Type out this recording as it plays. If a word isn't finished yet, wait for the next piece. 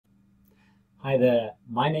Hi there,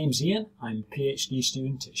 my name's Ian. I'm a PhD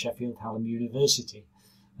student at Sheffield Hallam University,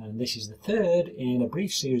 and this is the third in a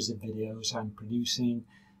brief series of videos I'm producing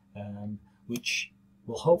which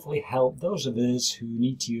will hopefully help those of us who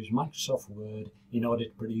need to use Microsoft Word in order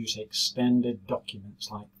to produce extended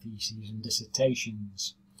documents like theses and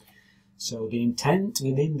dissertations. So the intent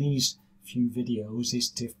within these few videos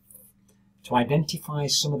is to identify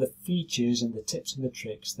some of the features and the tips and the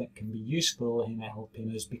tricks that can be useful in helping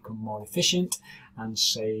us become more efficient and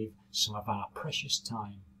save some of our precious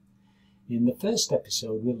time. In the first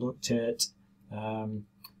episode we looked at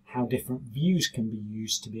how different views can be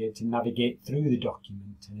used to be able to navigate through the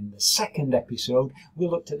document, and in the second episode we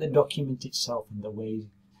looked at the document itself and the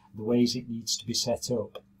ways it needs to be set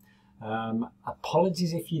up.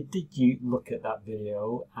 Apologies if you did look at that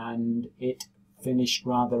video and it finished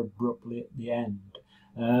rather abruptly at the end.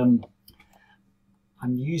 I'm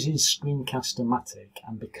using Screencast-O-Matic,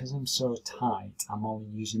 and because I'm so tight I'm only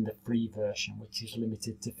using the free version, which is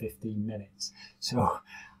limited to 15 minutes. So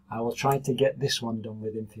I will try to get this one done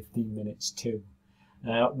within 15 minutes too.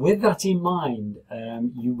 With that in mind,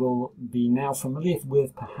 you will be now familiar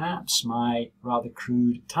with perhaps my rather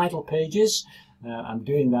crude title pages. I'm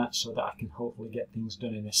doing that so that I can hopefully get things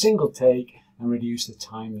done in a single take and reduce the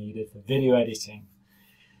time needed for video editing.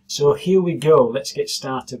 So here we go, let's get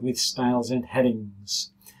started with styles and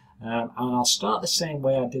headings. And I'll start the same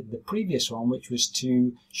way I did the previous one, which was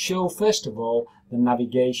to show first of all the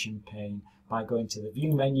navigation pane by going to the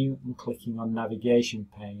view menu and clicking on navigation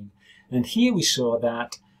pane. And here we saw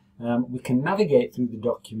that we can navigate through the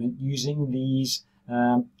document using these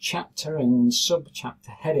chapter and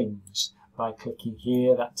sub-chapter headings. By clicking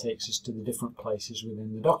here, that takes us to the different places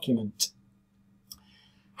within the document.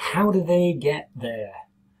 How do they get there?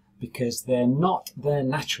 Because they're not there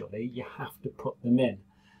naturally, you have to put them in.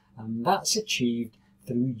 And that's achieved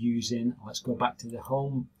through using, let's go back to the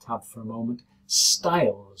Home tab for a moment,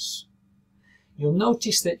 styles. You'll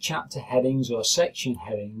notice that chapter headings or section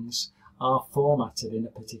headings are formatted in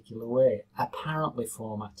a particular way, apparently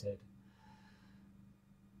formatted.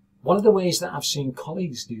 One of the ways that I've seen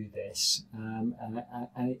colleagues do this, and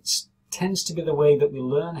it tends to be the way that we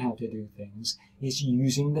learn how to do things, is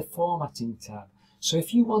using the formatting tab. So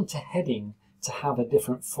if you want a heading to have a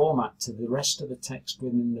different format to the rest of the text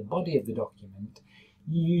within the body of the document,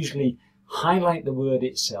 you usually highlight the word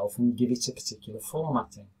itself and give it a particular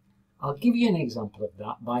formatting. I'll give you an example of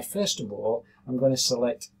that by, first of all, I'm going to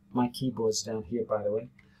select my keyboards down here, by the way.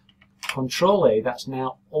 Control A, that's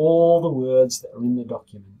now all the words that are in the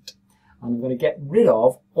document. And I'm going to get rid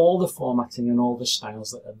of all the formatting and all the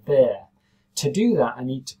styles that are there. To do that, I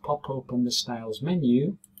need to pop open the Styles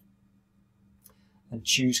menu and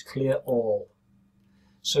choose Clear All.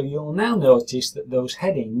 So you'll now notice that those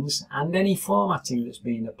headings and any formatting that's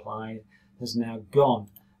been applied has now gone.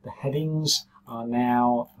 The headings are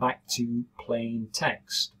now back to plain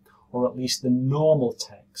text, or at least the normal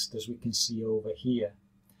text, as we can see over here.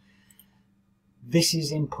 This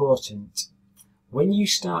is important. When you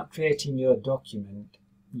start creating your document,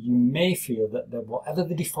 you may feel that whatever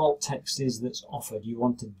the default text is that's offered, you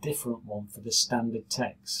want a different one for the standard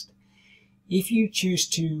text. If you choose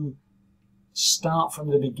to start from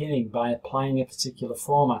the beginning by applying a particular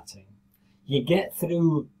formatting, you get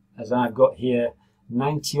through, as I've got here,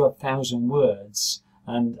 90-odd thousand words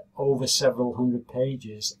and over several hundred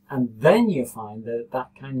pages, and then you find that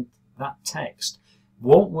that text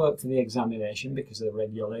won't work for the examination because of the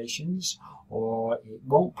regulations, or it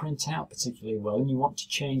won't print out particularly well and you want to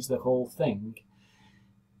change the whole thing.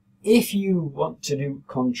 If you want to do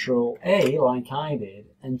Control A like I did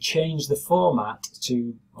and change the format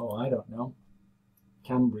to, oh I don't know,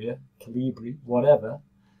 Cambria, Calibri, whatever,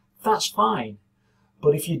 that's fine.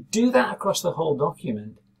 But if you do that across the whole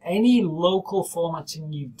document, any local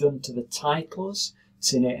formatting you've done to the titles,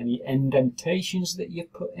 to any indentations that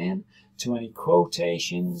you've put in, to any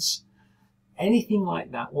quotations, anything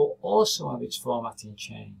like that will also have its formatting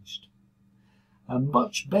changed. A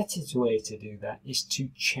much better way to do that is to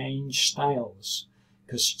change styles,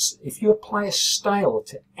 because if you apply a style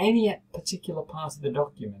to any particular part of the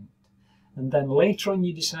document and then later on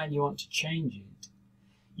you decide you want to change it,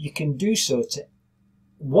 you can do so to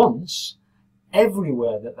once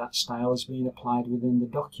everywhere that style is being applied within the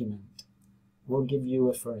document. We'll give you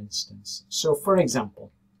a for instance. So for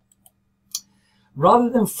example, rather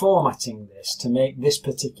than formatting this to make this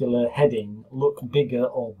particular heading look bigger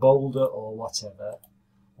or bolder or whatever,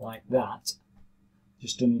 like that,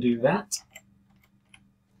 just undo that.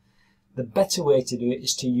 The better way to do it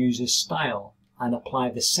is to use a style and apply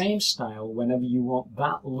the same style whenever you want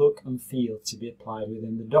that look and feel to be applied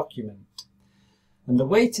within the document. And the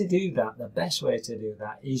way to do that, the best way to do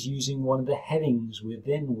that, is using one of the headings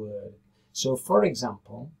within Word. So for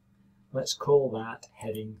example, let's call that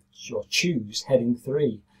heading, or choose heading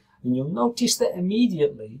 3. And you'll notice that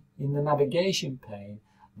immediately in the navigation pane,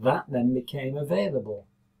 that then became available.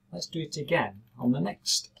 Let's do it again on the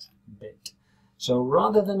next bit. So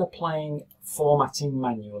rather than applying formatting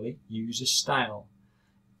manually, use a style.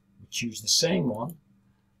 We choose the same one,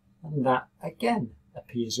 and that again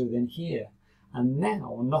appears within here. And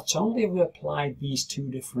now, not only have we applied these two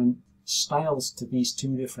different styles to these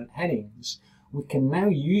two different headings, we can now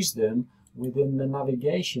use them within the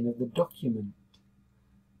navigation of the document.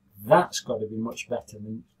 That's got to be much better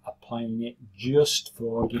than applying it just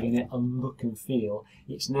for giving it a look and feel.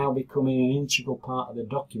 It's now becoming an integral part of the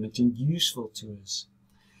document and useful to us.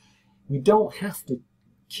 We don't have to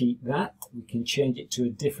keep that. We can change it to a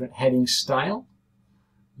different heading style.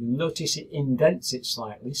 You'll notice it indents it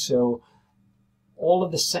slightly, so all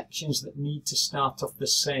of the sections that need to start off the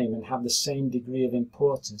same and have the same degree of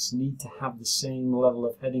importance need to have the same level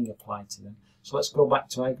of heading applied to them. So let's go back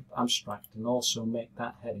to abstract and also make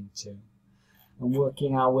that heading 2. And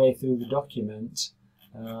working our way through the document,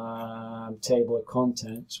 table of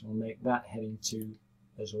contents, we'll make that heading 2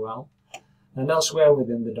 as well. And elsewhere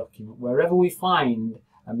within the document, wherever we find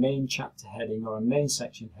a main chapter heading or a main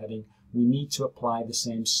section heading, we need to apply the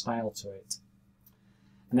same style to it.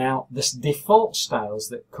 Now, the default styles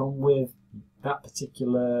that come with that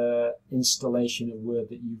particular installation of Word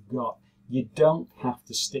that you've got, you don't have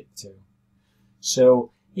to stick to.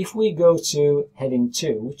 So if we go to heading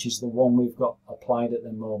 2, which is the one we've got applied at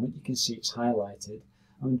the moment, you can see it's highlighted,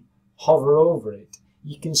 and hover over it,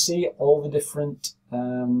 you can see all the different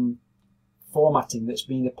formatting that's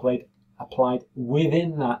been applied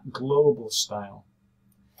within that global style.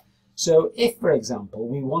 So if, for example,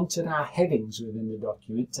 we wanted our headings within the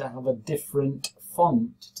document to have a different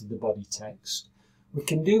font to the body text, we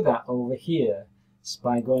can do that over here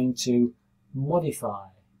by going to Modify.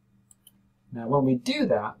 Now when we do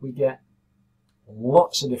that, we get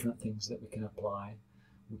lots of different things that we can apply.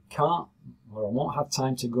 We can't, or I won't have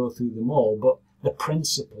time to go through them all, but the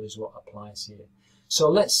principle is what applies here. So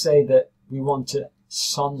let's say that we want a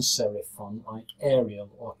sans serif font like Arial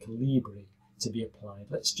or Calibri to be applied.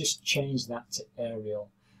 Let's just change that to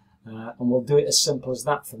Arial, and we'll do it as simple as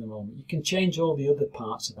that for the moment. You can change all the other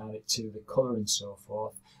parts about it too, the colour and so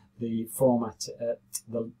forth, the format,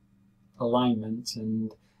 the alignment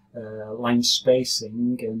and line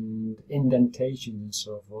spacing and indentation and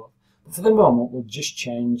so forth. But for the moment, we'll just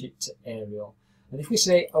change it to Arial. And if we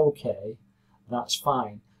say OK, that's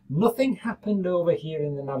fine. Nothing happened over here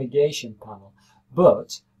in the navigation panel,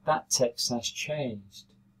 but that text has changed.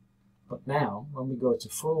 But now, when we go to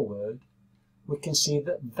Forward, we can see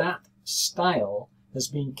that that style has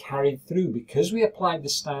been carried through. Because we applied the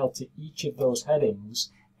style to each of those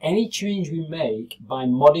headings, any change we make by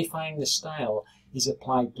modifying the style is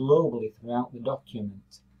applied globally throughout the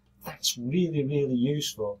document. That's really, really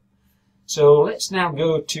useful. So let's now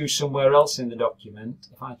go to somewhere else in the document.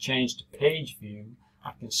 If I change to Page View,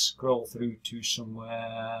 I can scroll through to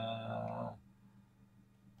somewhere.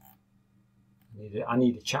 I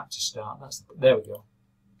need a chapter start. There we go.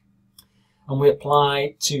 And we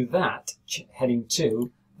apply to that heading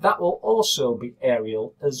 2. That will also be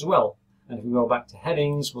Arial as well. And if we go back to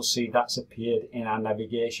headings, we'll see that's appeared in our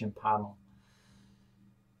navigation panel.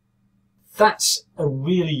 That's a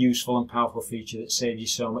really useful and powerful feature that saves you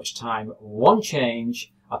so much time. One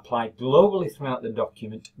change applied globally throughout the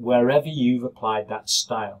document wherever you've applied that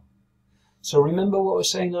style. So remember what we were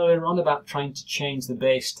saying earlier on about trying to change the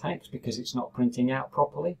base text because it's not printing out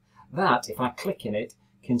properly? That, if I click in it,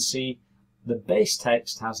 can see the base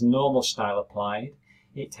text has normal style applied.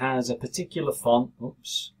 It has a particular font,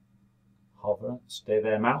 oops, hover, stay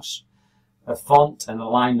there mouse, a font and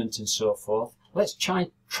alignment and so forth. Let's try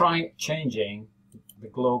changing the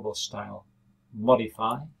global style.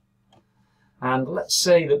 Modify. And let's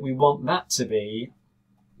say that we want that to be,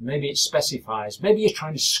 maybe it specifies, maybe you're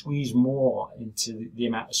trying to squeeze more into the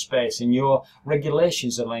amount of space and your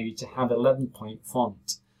regulations allow you to have 11-point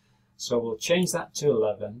font. So we'll change that to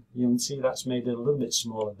 11. You can see that's made it a little bit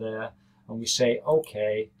smaller there. And we say,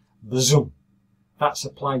 OK, zoom. That's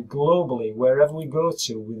applied globally wherever we go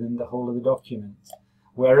to within the whole of the document.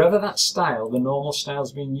 Wherever that style, the normal style,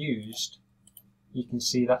 is being used, you can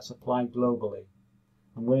see that's applied globally.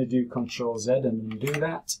 I'm going to do Ctrl Z and undo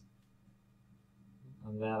that.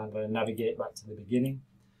 And then I'm going to navigate back to the beginning.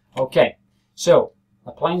 OK, so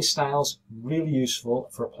applying styles, really useful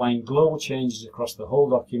for applying global changes across the whole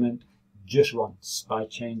document just once by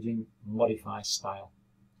changing Modify Style.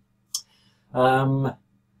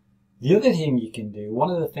 The other thing you can do, one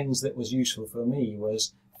of the things that was useful for me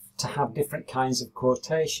was to have different kinds of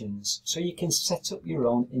quotations. So you can set up your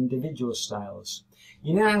own individual styles.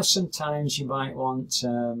 You know how sometimes you might want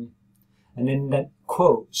an indent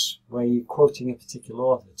quotes where you're quoting a particular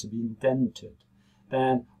author to be indented.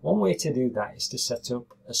 Then one way to do that is to set up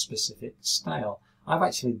a specific style. I've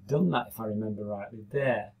actually done that, if I remember rightly,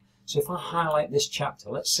 there. So if I highlight this chapter,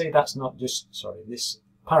 let's say that's not just, sorry, this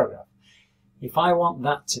paragraph. If I want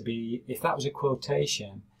that to be, if that was a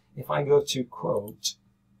quotation, if I go to quote,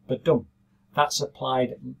 but that's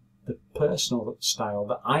applied the personal style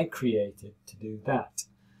that I created to do that.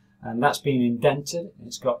 And that's been indented, and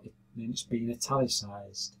it's been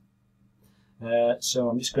italicized. So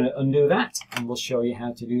I'm just going to undo that, and we'll show you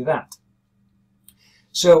how to do that.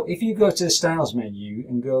 So if you go to the Styles menu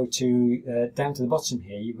and go to down to the bottom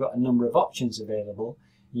here, you've got a number of options available.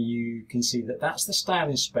 You can see that that's the Style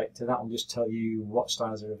Inspector. That will just tell you what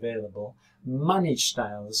styles are available. Manage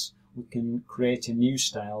Styles, we can create a new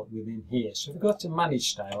style within here. So if we go to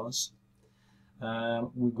Manage Styles,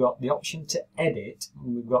 we've got the option to edit,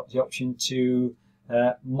 and we've got the option to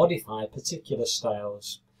modify particular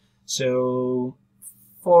styles. So,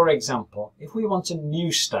 for example, if we want a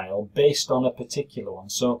new style based on a particular one,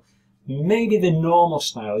 so maybe the normal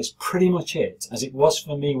style is pretty much it, as it was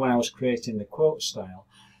for me when I was creating the quote style.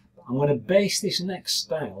 I'm going to base this next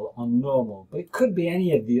style on normal, but it could be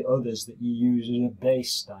any of the others that you use as a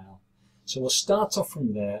base style. So we'll start off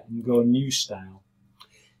from there and go new style.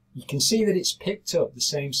 You can see that it's picked up the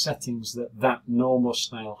same settings that that normal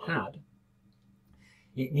style had.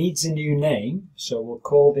 It needs a new name, so we'll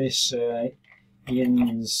call this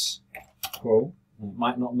Ian's quote. It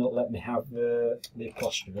might not let me have the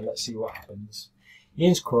apostrophe. Let's see what happens.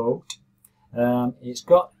 Ian's quote. It's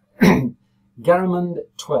got Garamond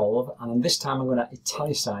 12, and this time I'm going to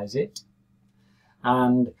italicize it.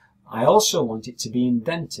 And I also want it to be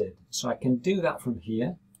indented, so I can do that from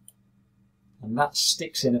here. And that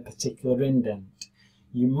sticks in a particular indent.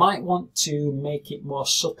 You might want to make it more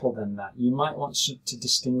subtle than that. You might want to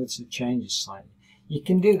distinguish the changes slightly. You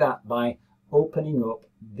can do that by opening up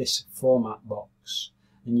this format box.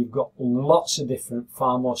 And you've got lots of different,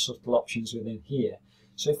 far more subtle options within here.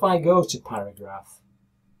 So if I go to paragraph,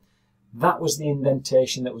 that was the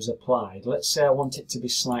indentation that was applied. Let's say I want it to be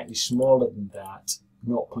slightly smaller than that,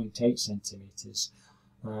 0.8 centimeters.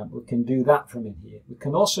 We can do that from in here. We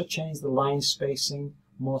can also change the line spacing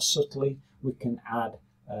more subtly. We can add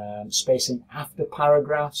spacing after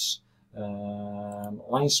paragraphs.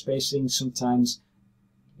 Line spacing sometimes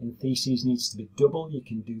in theses needs to be double. You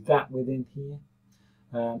can do that within here.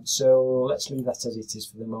 So let's leave that as it is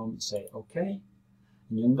for the moment. Say OK.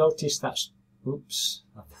 And you'll notice that's, oops,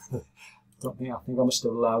 I think I must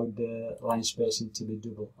have allowed line spacing to be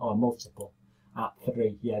double or multiple at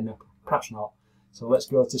 3. Yeah, no, perhaps not. So let's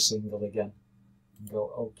go to single again and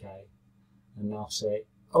go OK. And now say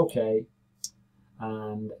OK.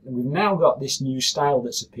 And we've now got this new style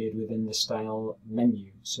that's appeared within the style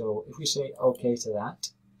menu. So if we say OK to that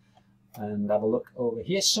and have a look over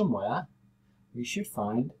here somewhere, we should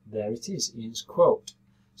find, there it is, Ian's quote.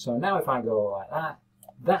 So now if I go like that,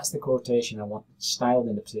 that's the quotation I want styled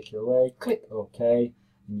in a particular way. Click OK,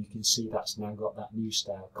 and you can see that's now got that new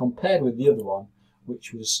style, compared with the other one,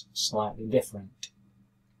 which was slightly different.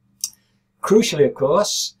 Crucially, of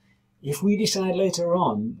course, if we decide later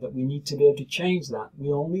on that we need to be able to change that,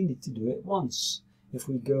 we only need to do it once. If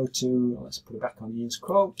we go to, let's put it back on Ian's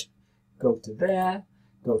quote, go to there,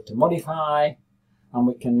 go to modify, and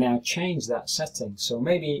we can now change that setting. So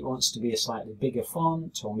maybe it wants to be a slightly bigger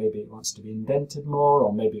font, or maybe it wants to be indented more,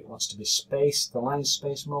 or maybe it wants to be spaced, the line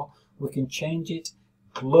spaced more. We can change it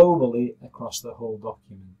globally across the whole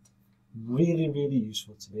document. Really, really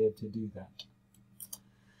useful to be able to do that.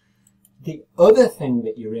 The other thing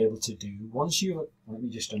that you're able to do, once you, let me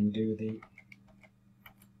just undo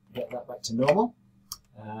get that back to normal.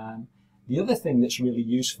 The other thing that's really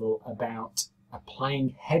useful about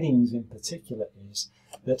applying headings in particular is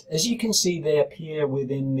that, as you can see, they appear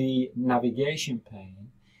within the navigation pane.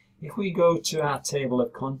 If we go to our table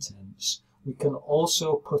of contents, we can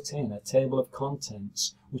also put in a table of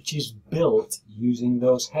contents which is built using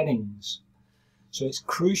those headings. So it's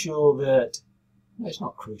crucial that, no, it's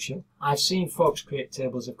not crucial. I've seen folks create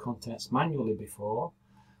tables of contents manually before,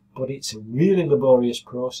 but it's a really laborious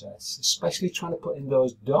process, especially trying to put in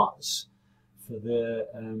those dots for the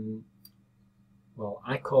well,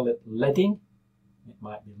 I call it leading. It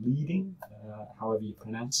might be leading, however you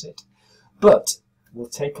pronounce it. But we'll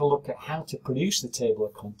take a look at how to produce the table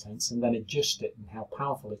of contents and then adjust it and how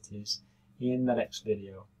powerful it is in the next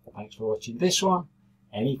video. Thanks for watching this one.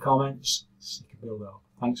 Any comments, stick a below.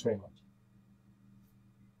 Thanks very much.